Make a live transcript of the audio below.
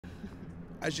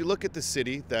As you look at the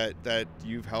city that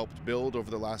you've helped build over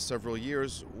the last several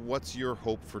years, what's your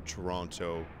hope for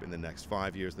Toronto in the next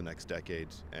 5 years, the next decade,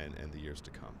 and the years to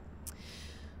come?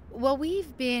 Well,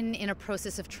 we've been in a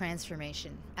process of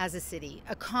transformation as a city,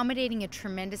 accommodating a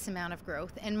tremendous amount of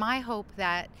growth. And my hope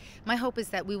is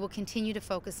that we will continue to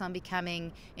focus on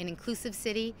becoming an inclusive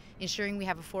city, ensuring we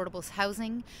have affordable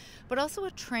housing, but also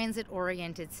a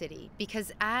transit-oriented city.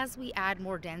 Because as we add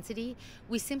more density,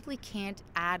 we simply can't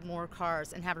add more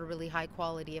cars and have a really high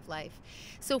quality of life.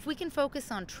 So if we can focus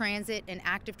on transit and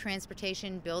active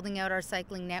transportation, building out our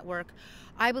cycling network,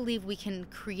 I believe we can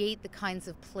create the kinds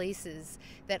of places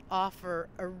that offer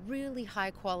a really high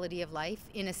quality of life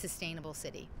in a sustainable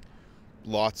city.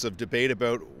 Lots of debate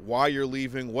about why you're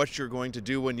leaving, what you're going to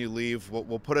do when you leave.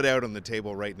 We'll put it out on the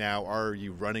table right now. Are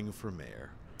you running for mayor?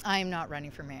 I am not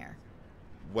running for mayor.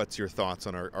 What's your thoughts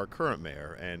on our current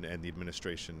mayor and the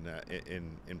administration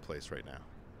in place right now?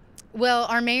 Well,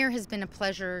 our mayor has been a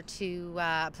pleasure to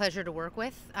work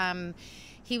with.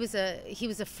 He was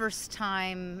a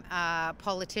first-time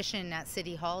politician at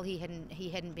City Hall. He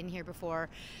hadn't been here before,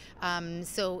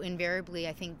 so invariably,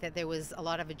 I think that there was a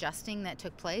lot of adjusting that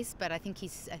took place. But I think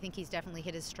he's definitely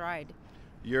hit his stride.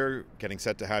 You're getting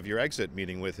set to have your exit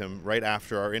meeting with him right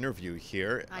after our interview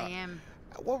here. I am.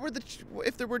 What were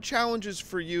if there were challenges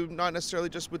for you, not necessarily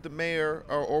just with the mayor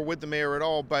or with the mayor at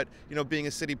all, but being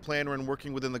a city planner and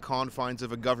working within the confines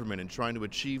of a government and trying to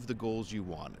achieve the goals you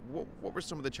want? What were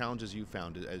some of the challenges you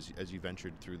found as you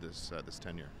ventured through this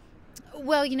tenure?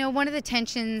 Well, one of the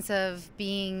tensions of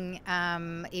being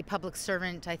a public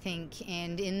servant, I think,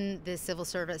 and in the civil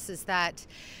service is that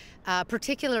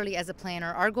particularly as a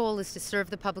planner, our goal is to serve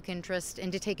the public interest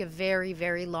and to take a very,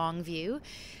 very long view.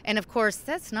 And of course,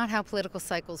 that's not how political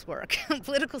cycles work.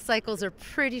 Political cycles are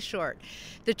pretty short.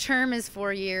 The term is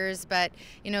 4 years, but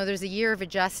there's a year of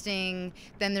adjusting,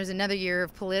 then there's another year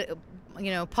of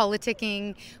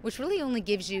politicking, which really only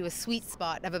gives you a sweet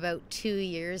spot of about 2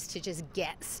 years to just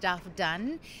get stuff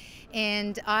done.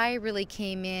 And I really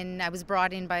I was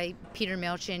brought in by Peter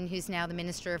Milchin, who's now the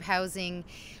Minister of Housing,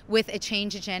 with a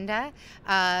change agenda.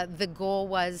 The goal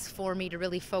was for me to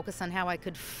really focus on how I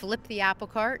could flip the apple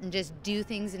cart and just do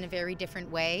things in a very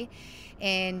different way.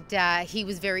 And he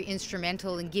was very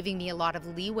instrumental in giving me a lot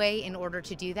of leeway in order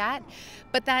to do that.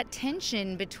 But that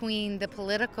tension between the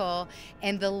political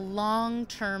and the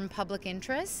long-term public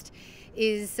interest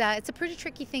is it's a pretty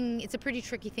tricky thing. It's a pretty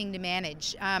tricky thing to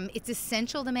manage. It's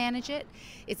essential to manage it.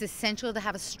 It's essential to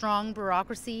have a strong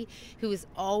bureaucracy who is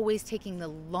always taking the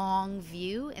long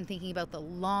view and thinking about the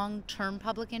long-term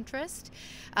public interest.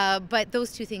 But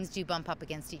those two things do bump up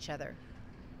against each other.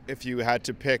 If you had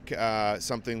to pick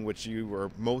something which you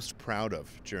were most proud of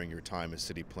during your time as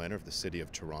city planner of the city of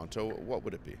Toronto, what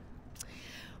would it be?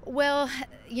 Well,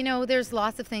 there's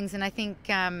lots of things, and I think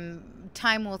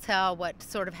time will tell what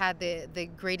sort of had the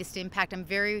greatest impact. I'm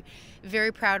very,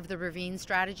 very proud of the ravine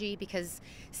strategy because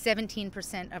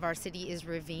 17% of our city is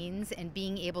ravines, and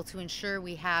being able to ensure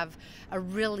we have a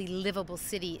really livable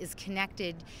city is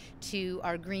connected to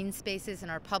our green spaces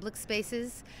and our public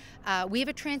spaces. We have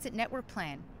a transit network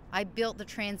plan. I built the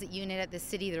transit unit at the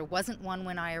city. There wasn't one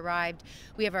when I arrived.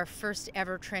 We have our first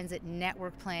ever transit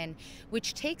network plan,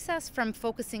 which takes us from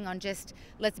focusing on just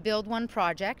let's build one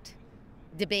project,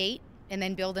 debate, and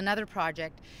then build another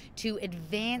project, to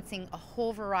advancing a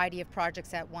whole variety of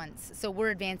projects at once. So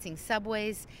we're advancing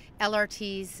subways,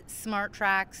 LRTs, smart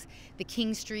tracks, the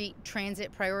King Street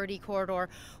Transit Priority Corridor.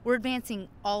 We're advancing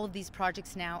all of these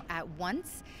projects now at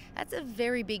once. That's a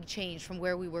very big change from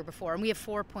where we were before. And we have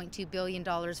 $4.2 billion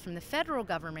from the federal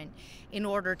government in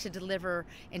order to deliver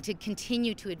and to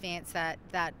continue to advance that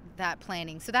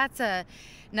planning. So that's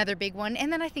another big one.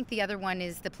 And then I think the other one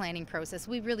is the planning process.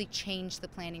 We really changed the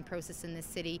planning process in this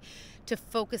city to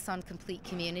focus on complete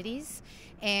communities.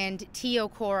 And TO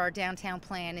Core, our downtown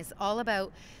plan, is all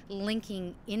about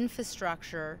linking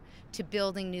infrastructure to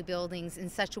building new buildings in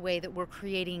such a way that we're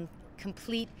creating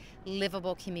complete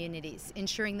livable communities,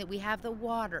 ensuring that we have the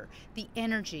water, the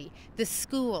energy, the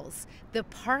schools, the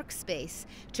park space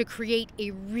to create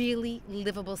a really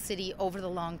livable city over the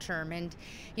long term. And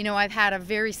I've had a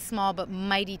very small but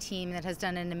mighty team that has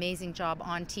done an amazing job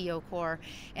on TO Core,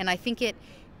 and I think it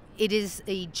is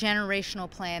a generational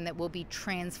plan that will be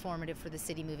transformative for the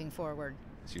city moving forward.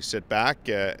 As you sit back,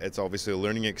 it's obviously a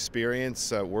learning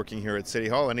experience working here at City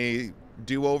Hall. Any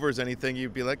do-overs, anything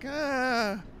you'd be like,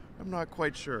 I'm not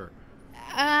quite sure?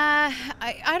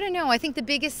 I don't know. I think the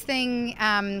biggest thing,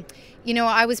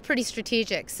 I was pretty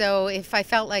strategic. So if I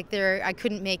felt like I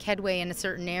couldn't make headway in a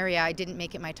certain area, I didn't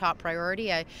make it my top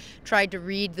priority. I tried to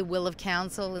read the will of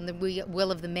council and the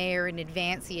will of the mayor and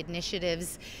advance the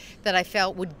initiatives that I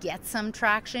felt would get some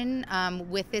traction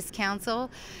with this council.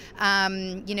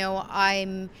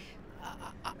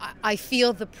 I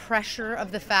feel the pressure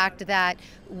of the fact that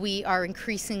we are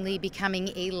increasingly becoming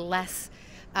a less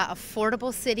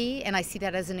affordable city, and I see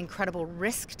that as an incredible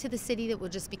risk to the city that will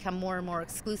just become more and more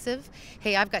exclusive.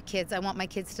 Hey, I've got kids. I want my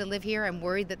kids to live here. I'm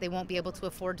worried that they won't be able to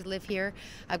afford to live here.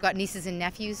 I've got nieces and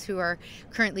nephews who are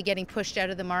currently getting pushed out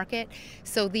of the market.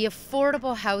 So the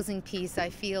affordable housing piece, I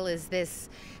feel, is this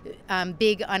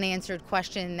big unanswered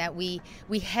question that we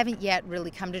haven't yet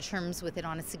really come to terms with it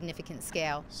on a significant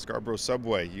scale. Scarborough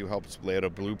Subway, you helped lay out a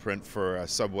blueprint for a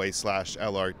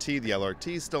subway/LRT. The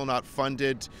LRT is still not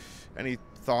funded. Any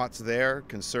thoughts there,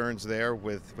 concerns there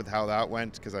with how that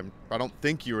went? Because I don't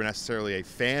think you were necessarily a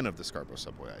fan of the Scarborough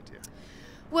Subway idea.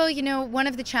 Well, one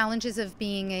of the challenges of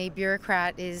being a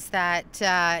bureaucrat is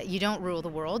that you don't rule the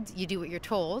world, you do what you're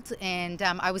told. And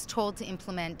I was told to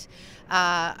implement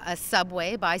a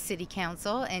subway by City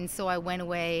Council, and so I went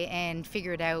away and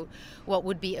figured out what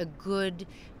would be a good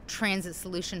transit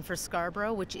solution for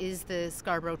Scarborough, which is the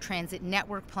Scarborough Transit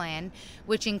Network Plan,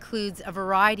 which includes a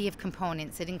variety of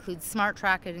components. It includes Smart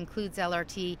Track, it includes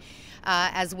LRT,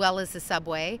 as well as the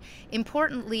subway.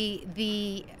 Importantly,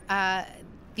 the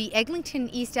Eglinton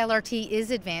East LRT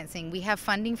is advancing. We have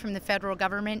funding from the federal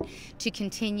government to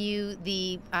continue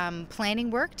the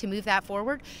planning work to move that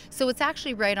forward. So it's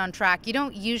actually right on track. You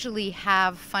don't usually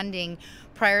have funding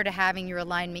prior to having your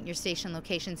alignment, your station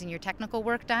locations, and your technical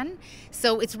work done.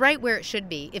 So it's right where it should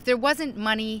be. If there wasn't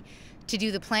money to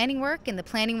do the planning work and the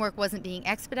planning work wasn't being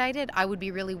expedited, I would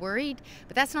be really worried.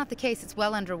 But that's not the case. It's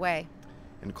well underway.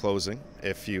 In closing,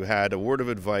 if you had a word of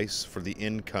advice for the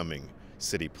incoming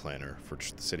city planner for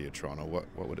the City of Toronto,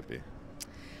 what would it be?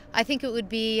 I think it would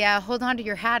be hold on to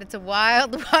your hat. It's a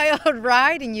wild, wild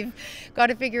ride, and you've got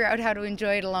to figure out how to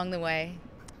enjoy it along the way.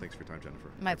 Thanks for your time,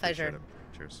 Jennifer. My pleasure.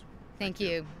 Cheers. Thank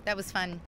you. That was fun.